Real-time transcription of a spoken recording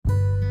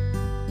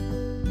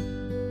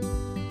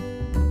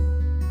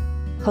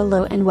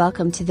Hello and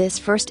welcome to this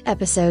first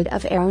episode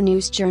of Aero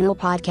News Journal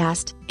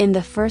podcast. In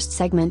the first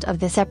segment of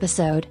this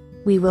episode,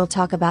 we will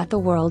talk about the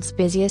world's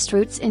busiest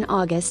routes in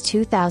August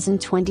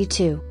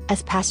 2022.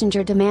 As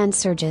passenger demand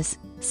surges,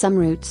 some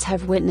routes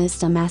have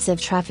witnessed a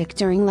massive traffic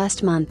during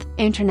last month.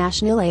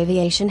 International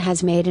aviation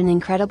has made an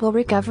incredible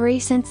recovery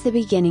since the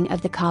beginning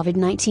of the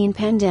COVID-19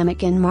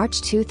 pandemic in March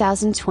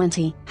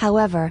 2020.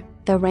 However,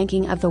 the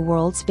ranking of the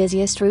world's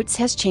busiest routes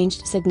has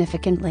changed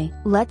significantly.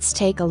 Let's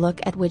take a look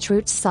at which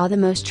routes saw the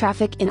most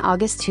traffic in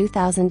August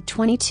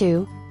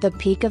 2022, the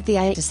peak of the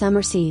IATA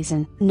summer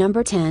season.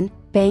 Number 10,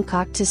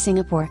 Bangkok to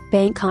Singapore.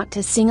 Bangkok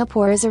to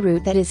Singapore is a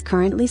route that is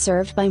currently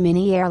served by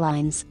many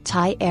airlines.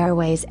 Thai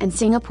Airways and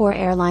Singapore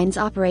Airlines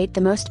operate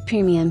the most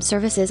premium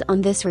services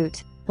on this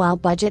route, while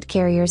budget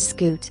carriers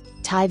Scoot,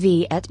 Thai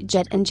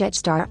Vietjet and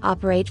Jetstar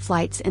operate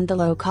flights in the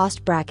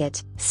low-cost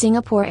bracket.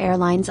 Singapore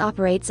Airlines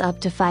operates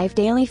up to 5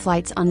 daily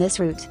flights on this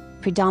route,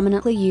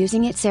 predominantly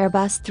using its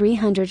Airbus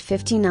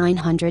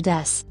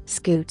 350-900S.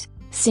 Scoot,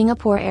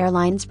 Singapore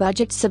Airlines'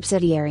 budget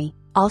subsidiary,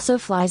 also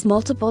flies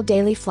multiple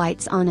daily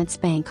flights on its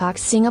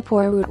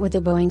Bangkok-Singapore route with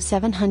the Boeing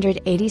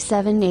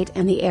 787-8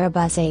 and the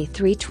Airbus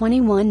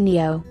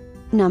A321neo.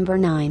 Number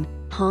 9,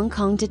 Hong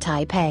Kong to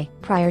Taipei.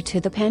 Prior to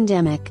the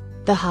pandemic,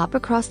 the hop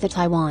across the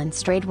Taiwan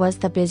Strait was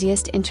the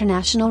busiest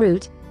international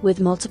route, with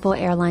multiple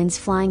airlines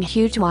flying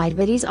huge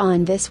widebodies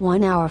on this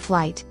 1-hour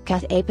flight.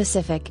 Cathay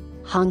Pacific,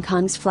 Hong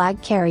Kong's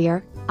flag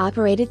carrier,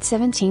 operated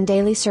 17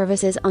 daily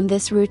services on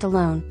this route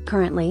alone.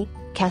 Currently,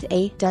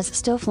 Cathay does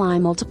still fly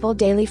multiple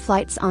daily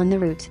flights on the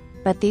route,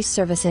 but these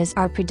services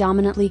are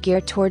predominantly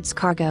geared towards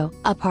cargo.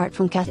 Apart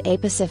from Cathay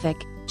Pacific,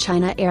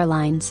 China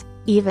Airlines,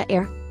 EVA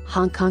Air,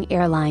 Hong Kong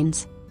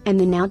Airlines, and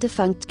the now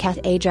defunct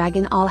Cathay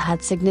Dragon all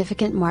had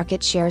significant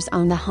market shares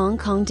on the Hong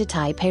Kong to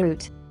Taipei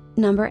route.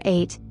 Number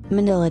 8,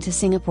 Manila to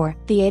Singapore.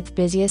 The 8th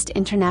busiest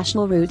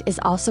international route is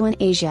also in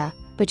Asia,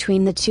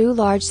 between the two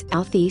large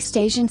Southeast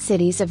Asian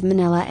cities of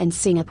Manila and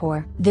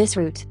Singapore. This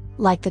route,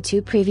 like the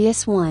two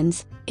previous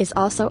ones, is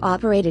also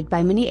operated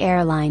by many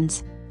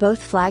airlines, both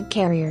flag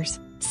carriers,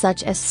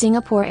 such as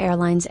Singapore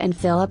Airlines and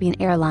Philippine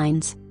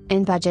Airlines,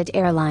 and budget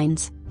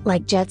airlines,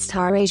 like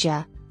Jetstar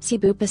Asia,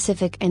 Cebu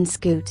Pacific and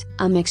Scoot.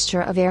 A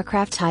mixture of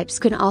aircraft types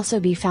could also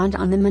be found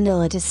on the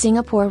Manila to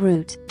Singapore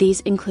route.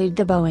 These include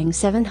the Boeing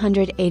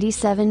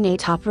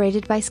 787-8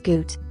 operated by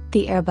Scoot,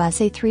 the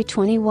Airbus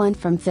A321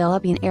 from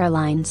Philippine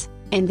Airlines,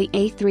 and the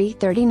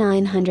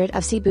A330-900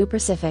 of Cebu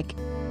Pacific.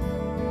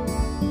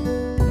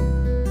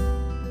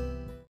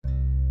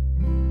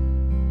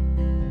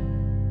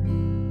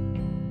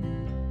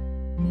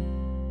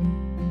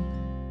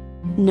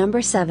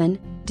 Number 7,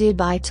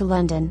 Dubai to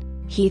London,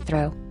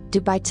 Heathrow.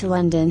 Dubai to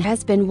London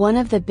has been one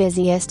of the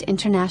busiest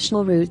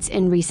international routes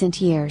in recent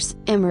years.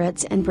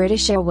 Emirates and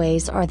British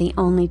Airways are the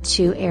only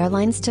two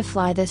airlines to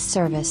fly this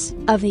service.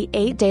 Of the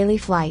 8 daily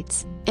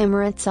flights,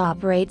 Emirates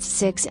operates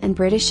 6 and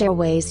British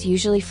Airways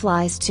usually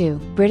flies 2.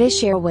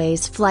 British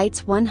Airways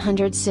flights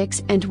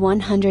 106 and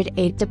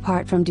 108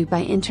 depart from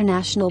Dubai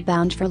International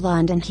bound for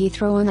London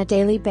Heathrow on a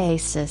daily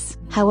basis.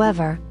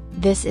 However,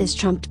 this is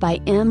trumped by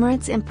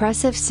Emirates'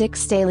 impressive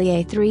 6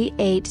 daily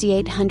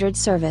A380-800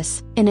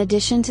 service. In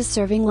addition to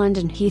serving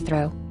London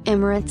Heathrow,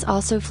 Emirates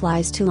also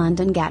flies to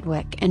London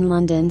Gatwick and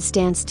London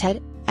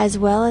Stansted, as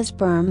well as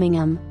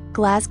Birmingham,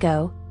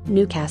 Glasgow,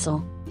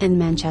 Newcastle, and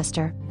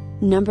Manchester.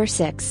 Number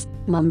 6,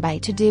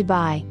 Mumbai to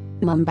Dubai.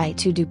 Mumbai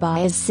to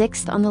Dubai is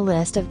 6th on the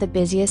list of the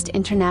busiest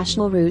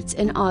international routes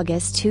in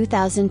August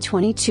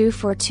 2022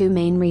 for 2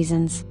 main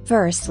reasons.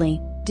 Firstly,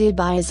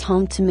 Dubai is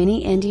home to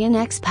many Indian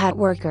expat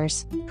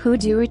workers, who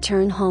do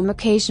return home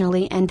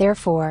occasionally, and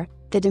therefore,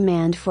 the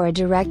demand for a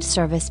direct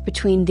service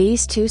between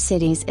these two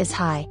cities is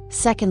high.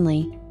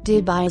 Secondly,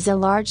 Dubai is a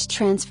large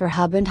transfer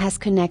hub and has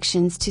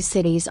connections to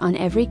cities on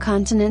every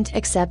continent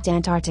except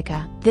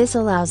Antarctica. This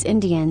allows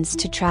Indians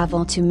to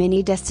travel to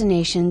many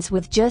destinations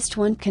with just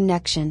one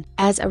connection.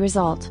 As a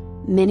result,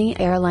 many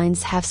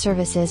airlines have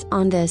services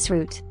on this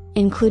route,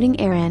 including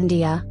Air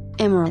India,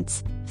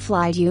 Emirates,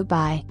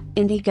 FlyDubai,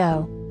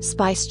 Indigo,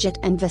 SpiceJet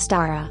and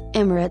Vistara.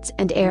 Emirates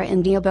and Air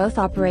India both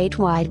operate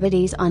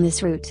widebodies on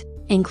this route,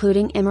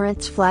 including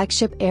Emirates'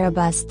 flagship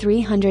Airbus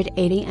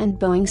 380 and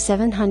Boeing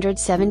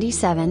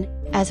 777,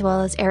 as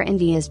well as Air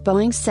India's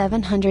Boeing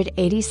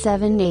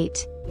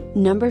 787-8.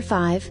 Number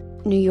 5,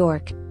 New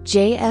York,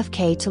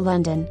 JFK to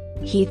London,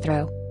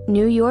 Heathrow.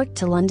 New York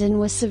to London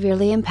was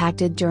severely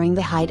impacted during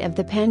the height of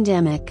the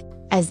pandemic,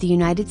 as the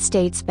United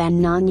States banned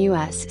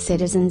non-US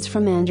citizens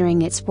from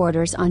entering its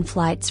borders on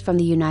flights from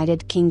the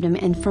United Kingdom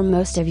and from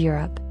most of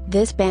Europe.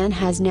 This ban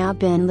has now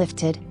been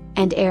lifted,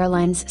 and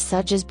airlines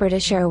such as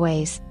British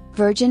Airways,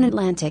 Virgin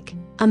Atlantic,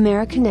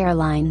 American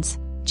Airlines,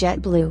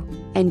 JetBlue,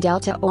 and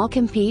Delta all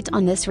compete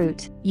on this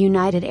route.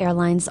 United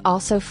Airlines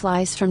also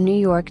flies from New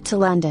York to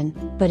London,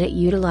 but it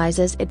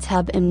utilizes its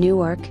hub in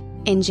Newark,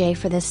 NJ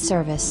for this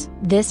service.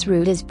 This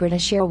route is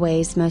British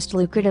Airways' most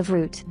lucrative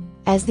route,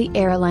 as the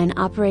airline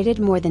operated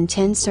more than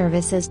 10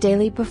 services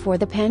daily before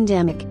the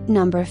pandemic.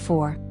 Number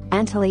 4,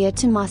 Antalya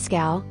to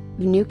Moscow,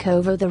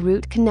 Vnukovo. The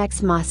route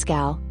connects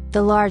Moscow,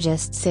 the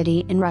largest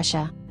city in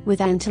Russia, with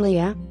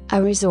Antalya,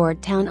 a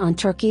resort town on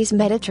Turkey's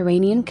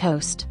Mediterranean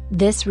coast.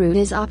 This route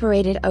is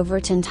operated over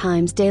 10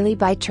 times daily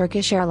by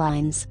Turkish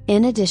Airlines.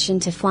 In addition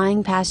to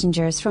flying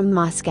passengers from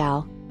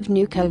Moscow,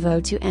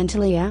 Vnukovo to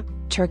Antalya,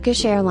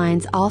 Turkish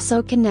Airlines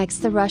also connects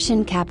the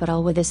Russian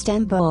capital with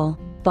Istanbul,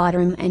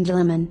 Bodrum and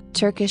Liman.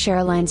 Turkish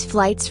Airlines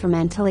flights from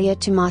Antalya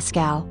to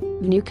Moscow,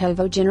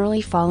 Vnukovo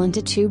generally fall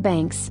into two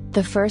banks.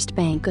 The first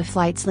bank of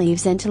flights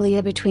leaves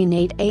Antalya between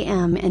 8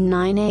 a.m. and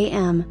 9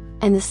 a.m.,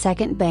 and the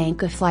second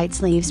bank of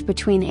flights leaves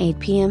between 8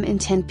 p.m.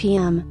 and 10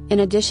 p.m. In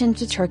addition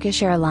to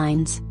Turkish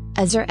Airlines,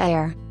 Azur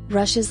Air,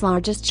 Russia's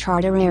largest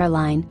charter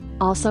airline,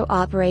 also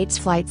operates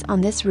flights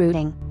on this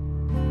routing.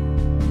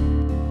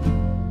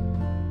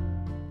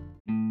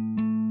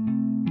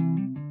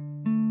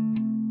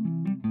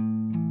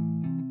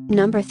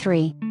 Number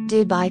 3,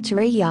 Dubai to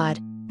Riyadh.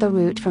 The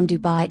route from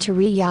Dubai to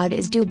Riyadh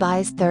is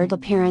Dubai's third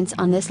appearance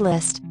on this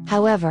list.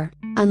 However,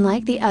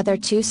 unlike the other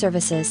two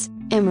services,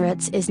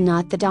 Emirates is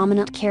not the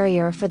dominant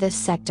carrier for this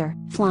sector.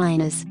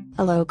 Flynas,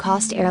 a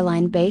low-cost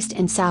airline based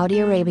in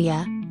Saudi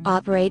Arabia,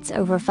 operates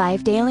over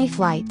 5 daily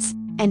flights,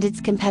 and its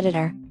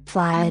competitor,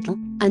 Flyidel,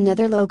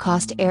 another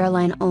low-cost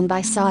airline owned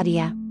by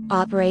Saudia,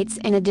 operates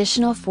an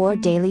additional 4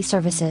 daily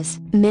services.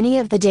 Many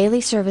of the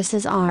daily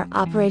services are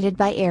operated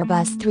by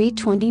Airbus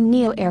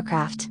 320neo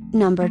aircraft.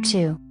 Number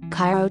 2,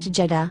 Cairo to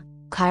Jeddah.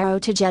 Cairo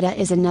to Jeddah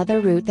is another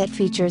route that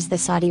features the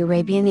Saudi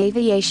Arabian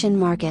aviation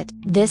market.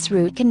 This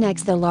route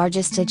connects the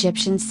largest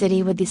Egyptian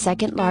city with the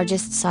second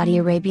largest Saudi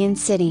Arabian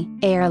city.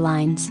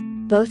 Airlines,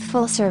 both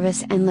full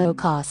service and low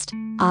cost,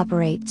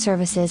 operate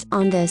services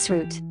on this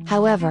route.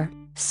 However,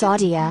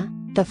 Saudia,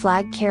 the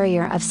flag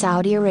carrier of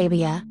Saudi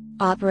Arabia,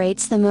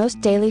 operates the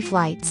most daily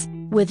flights,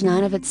 with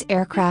 9 of its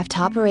aircraft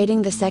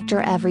operating the sector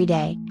every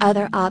day.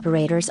 Other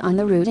operators on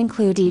the route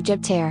include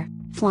Egyptair,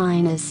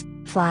 Flynas,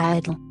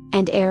 Flyidel,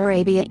 and Air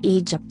Arabia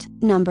Egypt.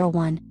 Number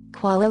 1,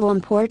 Kuala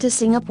Lumpur to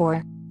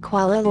Singapore.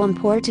 Kuala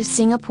Lumpur to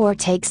Singapore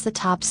takes the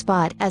top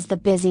spot as the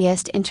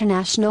busiest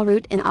international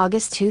route in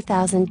August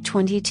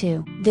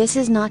 2022. This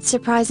is not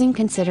surprising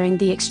considering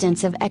the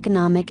extensive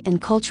economic and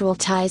cultural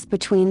ties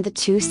between the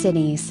two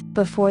cities.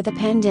 Before the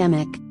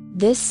pandemic,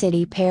 this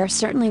city pair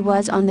certainly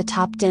was on the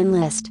top 10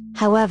 list.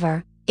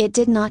 However, it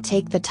did not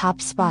take the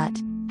top spot,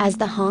 as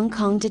the Hong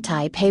Kong to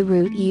Taipei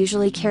route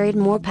usually carried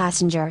more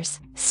passengers.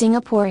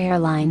 Singapore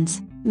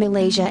Airlines,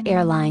 Malaysia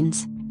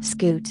Airlines,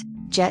 Scoot,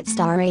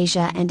 Jetstar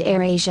Asia and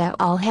AirAsia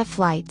all have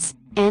flights,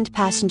 and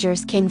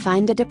passengers can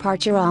find a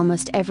departure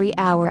almost every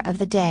hour of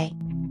the day.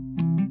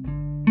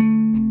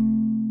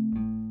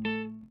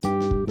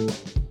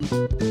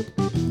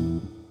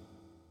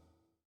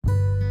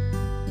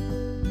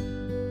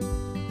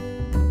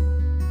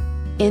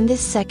 In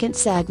this second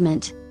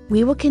segment,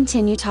 we will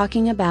continue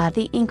talking about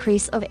the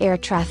increase of air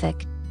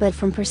traffic, but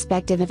from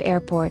perspective of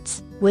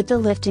airports. With the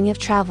lifting of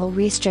travel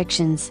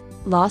restrictions,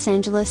 Los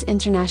Angeles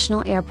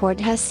International Airport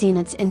has seen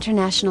its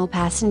international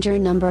passenger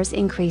numbers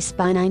increase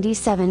by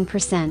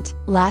 97%.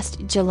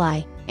 Last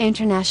July,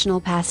 international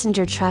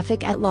passenger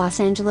traffic at Los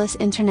Angeles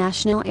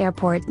International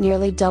Airport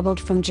nearly doubled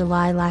from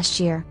July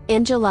last year.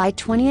 In July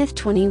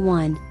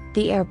 2021,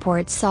 the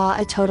airport saw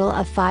a total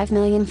of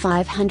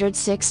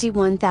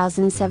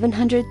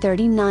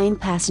 5,561,739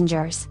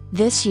 passengers.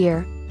 This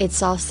year, it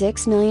saw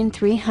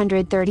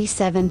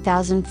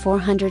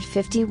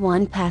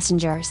 6,337,451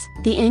 passengers.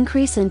 The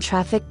increase in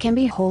traffic can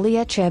be wholly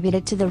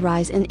attributed to the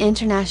rise in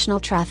international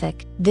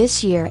traffic.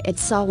 This year it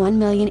saw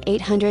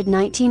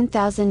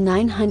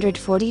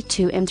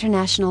 1,819,942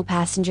 international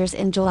passengers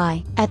in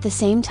July. At the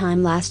same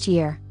time last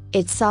year,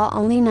 it saw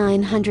only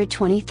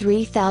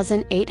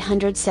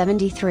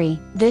 923,873.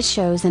 This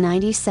shows a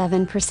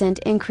 97%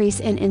 increase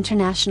in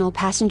international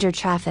passenger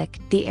traffic.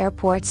 The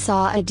airport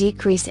saw a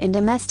decrease in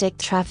domestic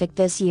traffic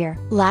this year.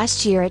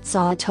 Last year it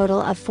saw a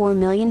total of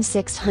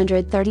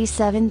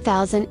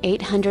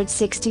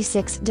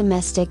 4,637,866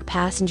 domestic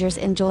passengers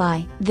in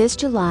July. This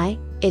July,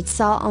 it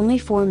saw only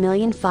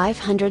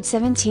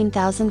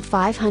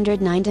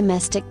 4,517,509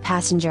 domestic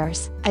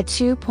passengers, a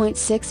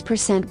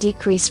 2.6%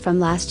 decrease from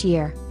last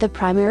year. The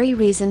primary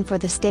reason for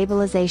the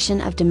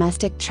stabilization of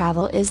domestic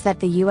travel is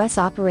that the U.S.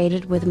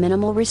 operated with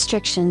minimal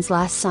restrictions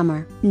last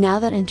summer. Now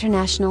that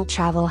international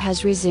travel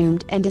has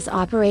resumed and is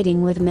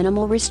operating with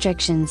minimal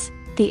restrictions,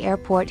 the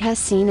airport has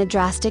seen a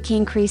drastic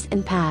increase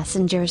in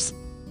passengers.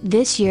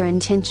 This year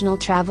intentional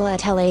travel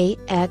at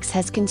LAX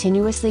has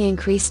continuously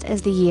increased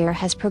as the year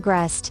has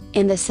progressed.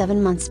 In the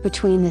 7 months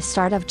between the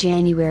start of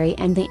January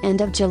and the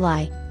end of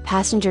July,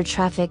 passenger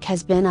traffic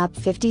has been up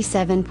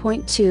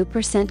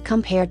 57.2%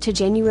 compared to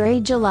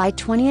January-July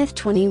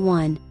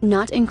 2021.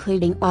 Not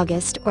including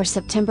August or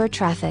September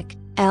traffic,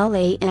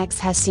 LAX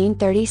has seen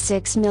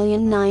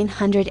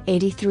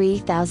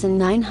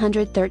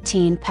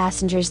 36,983,913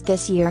 passengers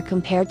this year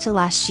compared to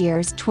last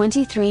year's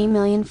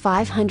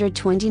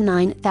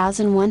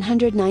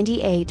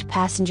 23,529,198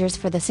 passengers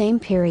for the same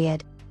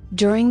period.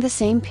 During the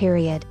same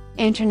period,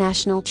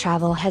 international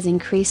travel has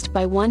increased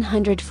by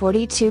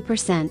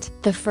 142%.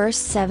 The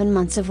first 7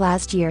 months of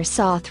last year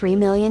saw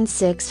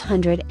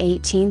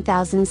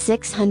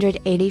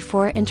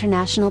 3,618,684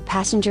 international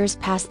passengers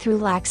pass through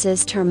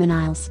LAX's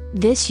terminals.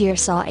 This year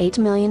saw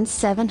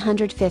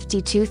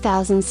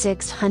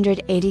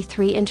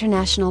 8,752,683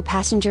 international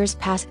passengers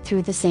pass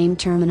through the same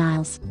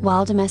terminals.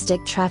 While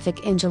domestic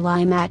traffic in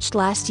July matched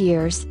last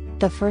year's,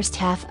 the first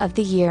half of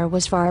the year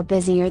was far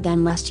busier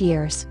than last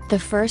year's. The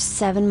first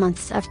 7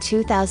 months of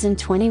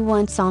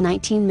 2021 saw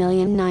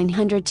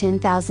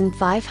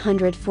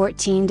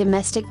 19,910,514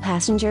 domestic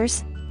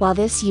passengers, while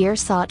this year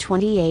saw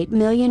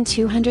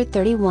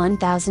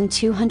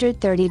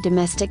 28,231,230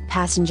 domestic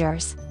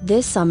passengers.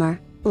 This summer,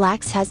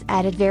 LAX has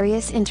added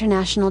various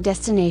international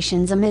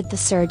destinations amid the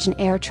surge in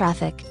air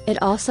traffic. It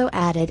also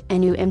added a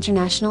new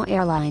international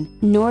airline.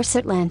 Norse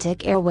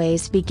Atlantic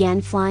Airways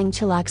began flying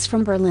to LAX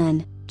from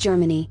Berlin,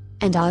 Germany,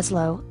 and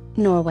Oslo,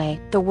 Norway.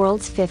 The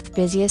world's fifth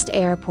busiest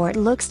airport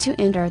looks to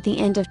enter the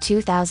end of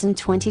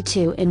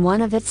 2022 in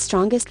one of its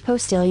strongest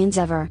postilions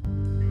ever.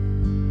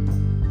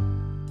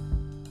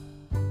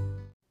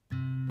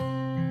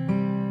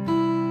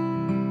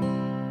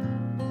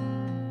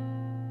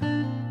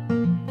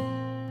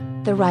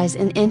 The rise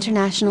in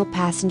international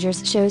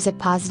passengers shows a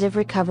positive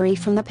recovery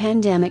from the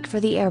pandemic for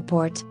the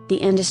airport. The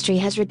industry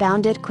has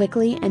rebounded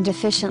quickly and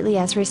efficiently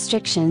as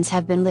restrictions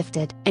have been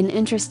lifted. An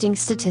interesting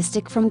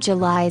statistic from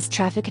July's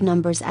traffic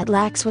numbers at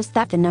LAX was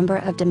that the number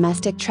of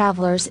domestic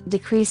travelers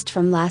decreased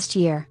from last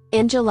year.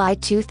 In July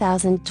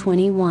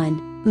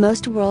 2021,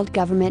 most world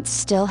governments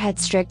still had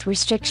strict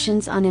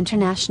restrictions on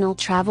international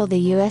travel.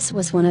 The US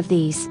was one of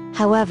these.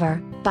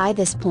 However, by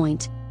this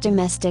point,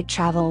 domestic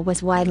travel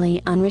was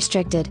widely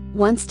unrestricted.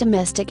 Once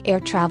domestic air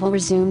travel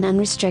resumed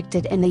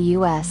unrestricted in the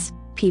US,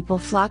 people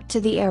flocked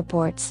to the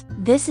airports.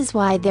 This is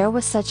why there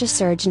was such a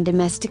surge in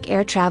domestic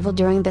air travel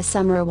during the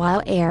summer,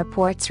 while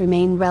airports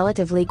remained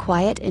relatively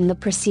quiet in the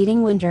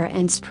preceding winter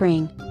and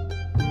spring.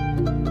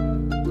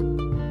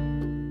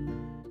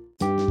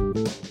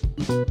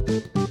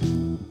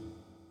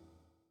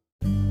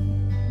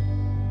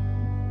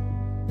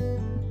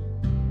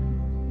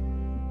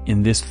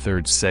 In this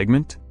third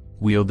segment,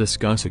 we'll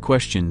discuss a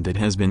question that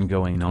has been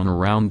going on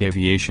around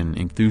aviation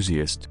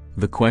enthusiasts.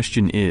 The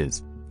question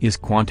is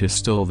Qantas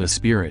still the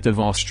spirit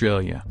of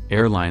Australia?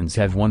 Airlines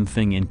have one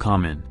thing in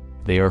common: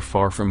 they are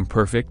far from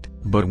perfect,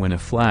 but when a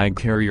flag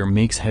carrier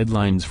makes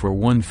headlines for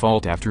one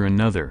fault after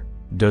another,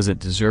 does it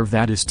deserve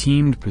that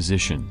esteemed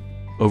position?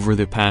 Over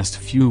the past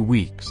few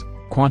weeks,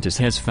 Qantas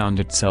has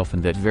found itself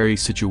in that very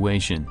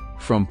situation,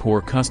 from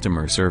poor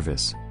customer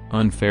service,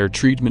 unfair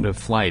treatment of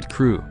flight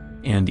crew,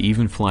 and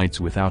even flights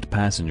without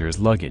passengers'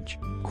 luggage.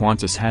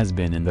 Qantas has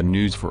been in the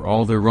news for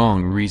all the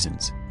wrong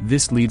reasons.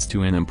 This leads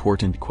to an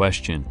important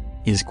question: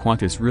 is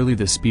Qantas really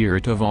the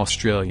spirit of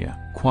Australia?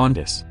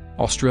 Qantas,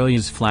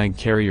 Australia's flag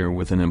carrier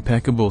with an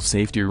impeccable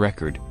safety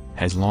record,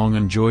 has long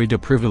enjoyed a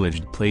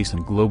privileged place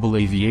in global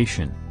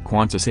aviation.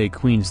 Qantas A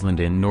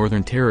Queensland and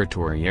Northern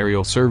Territory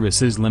Aerial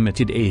Services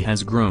Limited A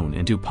has grown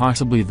into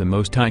possibly the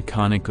most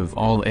iconic of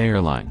all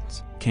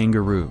airlines.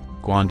 Kangaroo,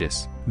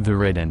 Qantas, the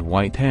red and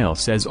white tail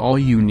says all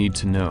you need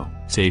to know.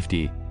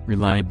 Safety,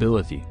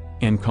 reliability,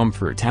 and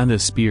comfort are the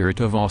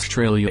spirit of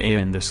Australia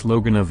and the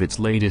slogan of its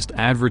latest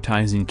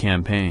advertising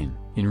campaign.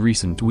 In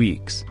recent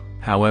weeks,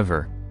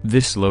 however,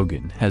 this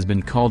slogan has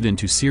been called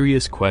into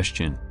serious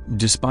question,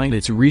 despite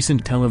its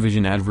recent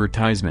television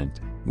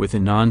advertisement, with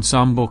an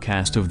ensemble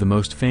cast of the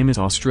most famous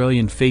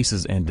Australian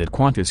faces and at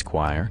Qantas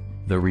Choir.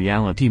 The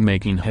reality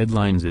making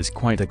headlines is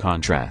quite a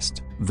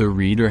contrast. The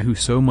reader who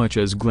so much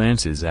as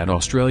glances at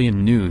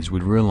Australian news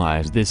would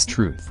realize this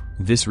truth.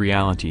 This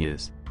reality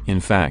is,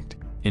 in fact,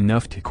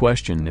 enough to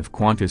question if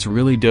Qantas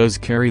really does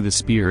carry the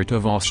spirit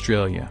of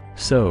Australia.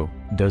 So,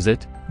 does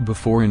it?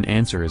 Before an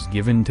answer is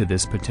given to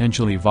this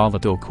potentially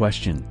volatile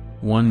question,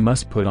 one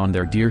must put on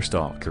their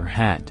deerstalker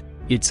hat.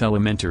 It's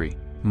elementary,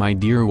 my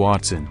dear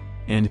Watson,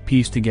 and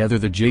piece together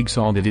the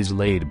jigsaw that is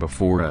laid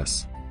before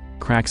us.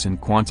 Cracks in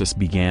Qantas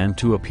began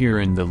to appear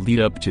in the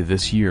lead-up to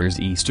this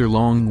year's Easter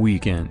long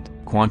weekend.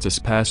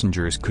 Qantas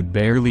passengers could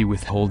barely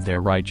withhold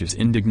their righteous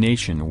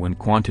indignation when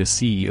Qantas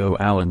CEO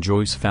Alan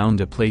Joyce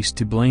found a place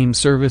to blame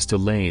service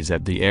delays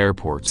at the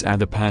airports at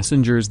the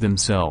passengers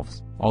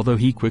themselves, although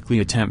he quickly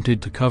attempted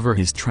to cover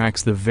his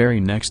tracks the very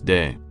next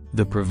day.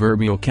 The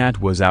proverbial cat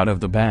was out of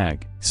the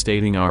bag,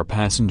 stating our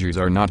passengers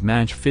are not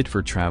match fit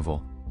for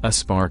travel. A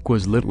spark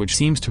was lit which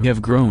seems to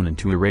have grown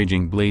into a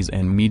raging blaze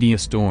and media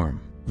storm.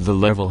 The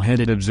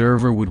level-headed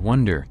observer would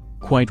wonder,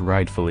 quite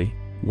rightfully,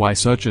 why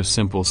such a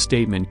simple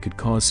statement could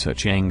cause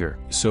such anger.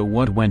 So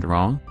what went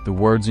wrong? The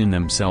words in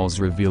themselves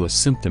reveal a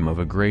symptom of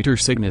a greater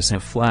sickness: a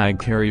flag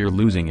carrier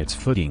losing its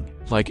footing.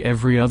 Like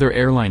every other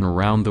airline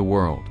around the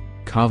world,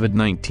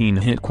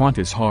 COVID-19 hit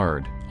Qantas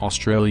hard.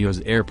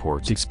 Australia's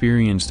airports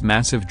experienced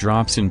massive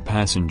drops in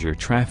passenger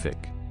traffic,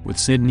 with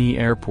Sydney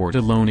Airport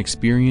alone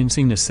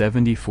experiencing a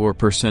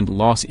 74%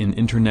 loss in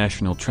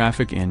international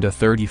traffic and a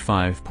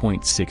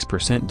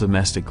 35.6%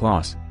 domestic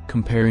loss,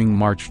 comparing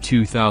March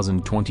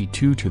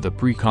 2022 to the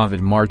pre-COVID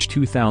March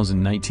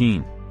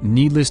 2019.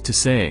 Needless to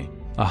say,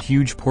 a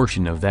huge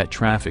portion of that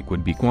traffic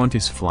would be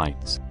Qantas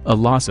flights. A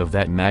loss of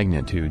that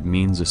magnitude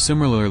means a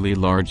similarly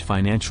large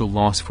financial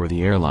loss for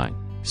the airline,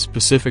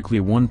 specifically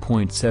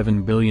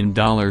 $1.7 billion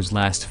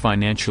last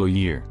financial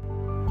year.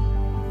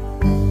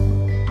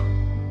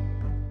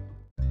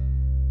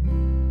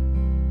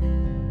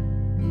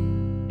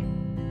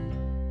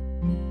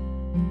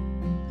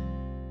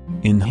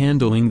 In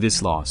handling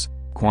this loss,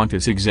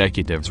 Qantas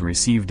executives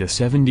received a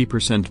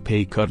 70%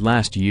 pay cut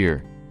last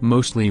year,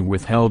 mostly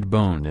withheld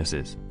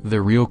bonuses.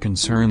 The real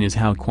concern is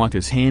how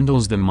Qantas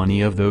handles the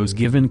money of those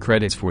given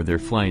credits for their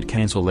flight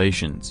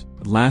cancellations.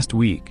 Last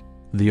week,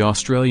 the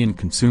Australian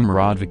consumer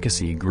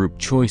advocacy group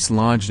Choice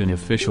lodged an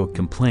official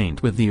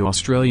complaint with the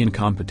Australian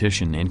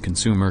Competition and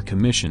Consumer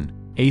Commission,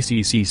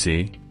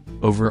 ACCC,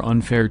 over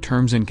unfair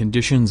terms and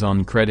conditions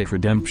on credit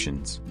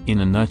redemptions.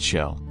 In a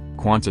nutshell,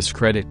 Qantas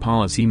credit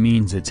policy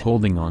means it's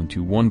holding on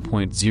to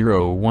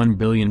 $1.01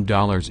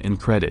 billion in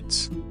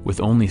credits,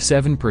 with only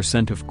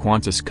 7% of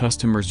Qantas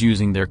customers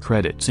using their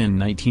credits and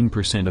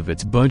 19% of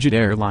its budget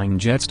airline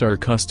Jetstar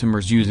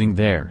customers using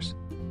theirs.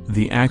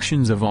 The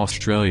actions of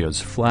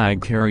Australia's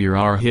flag carrier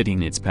are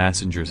hitting its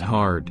passengers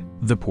hard.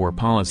 The poor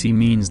policy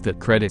means that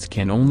credits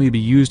can only be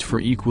used for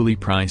equally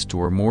priced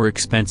or more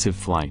expensive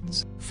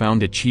flights.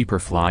 Found a cheaper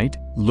flight?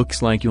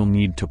 Looks like you'll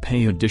need to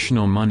pay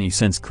additional money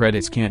since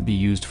credits can't be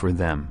used for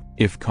them.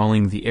 If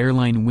calling the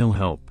airline will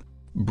help,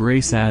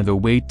 brace the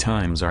wait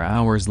times are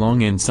hours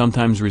long and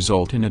sometimes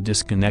result in a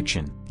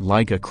disconnection.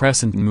 Like a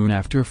crescent moon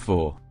after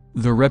full,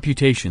 the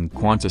reputation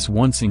Qantas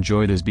once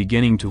enjoyed is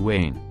beginning to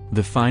wane.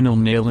 The final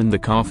nail in the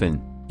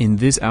coffin, in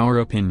this our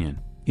opinion,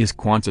 is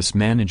Qantas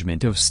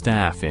management of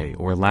staff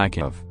or lack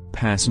of.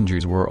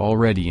 Passengers were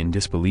already in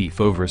disbelief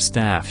over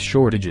staff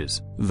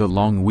shortages. The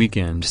long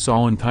weekend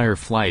saw entire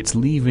flights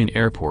leaving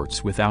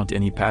airports without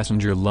any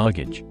passenger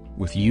luggage,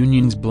 with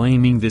unions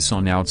blaming this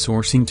on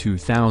outsourcing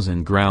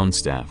 2,000 ground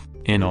staff.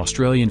 An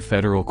Australian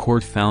federal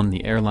court found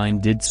the airline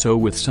did so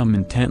with some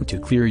intent to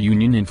clear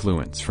union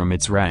influence from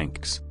its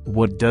ranks.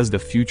 What does the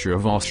future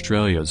of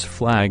Australia's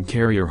flag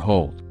carrier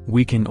hold?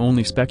 We can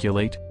only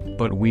speculate,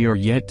 but we are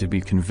yet to be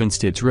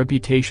convinced its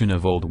reputation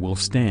of old will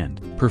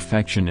stand.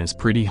 Perfection is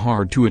pretty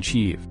hard to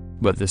achieve,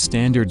 but the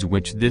standards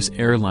which this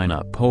airline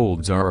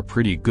upholds are a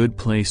pretty good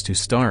place to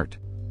start.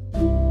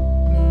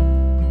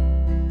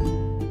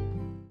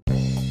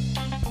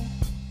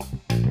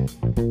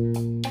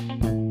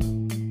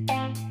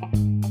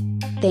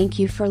 Thank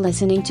you for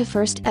listening to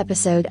first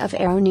episode of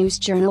Aero News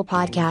Journal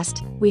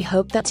podcast. We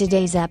hope that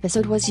today's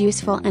episode was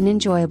useful and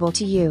enjoyable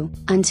to you.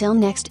 Until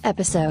next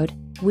episode,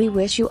 we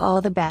wish you all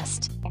the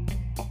best.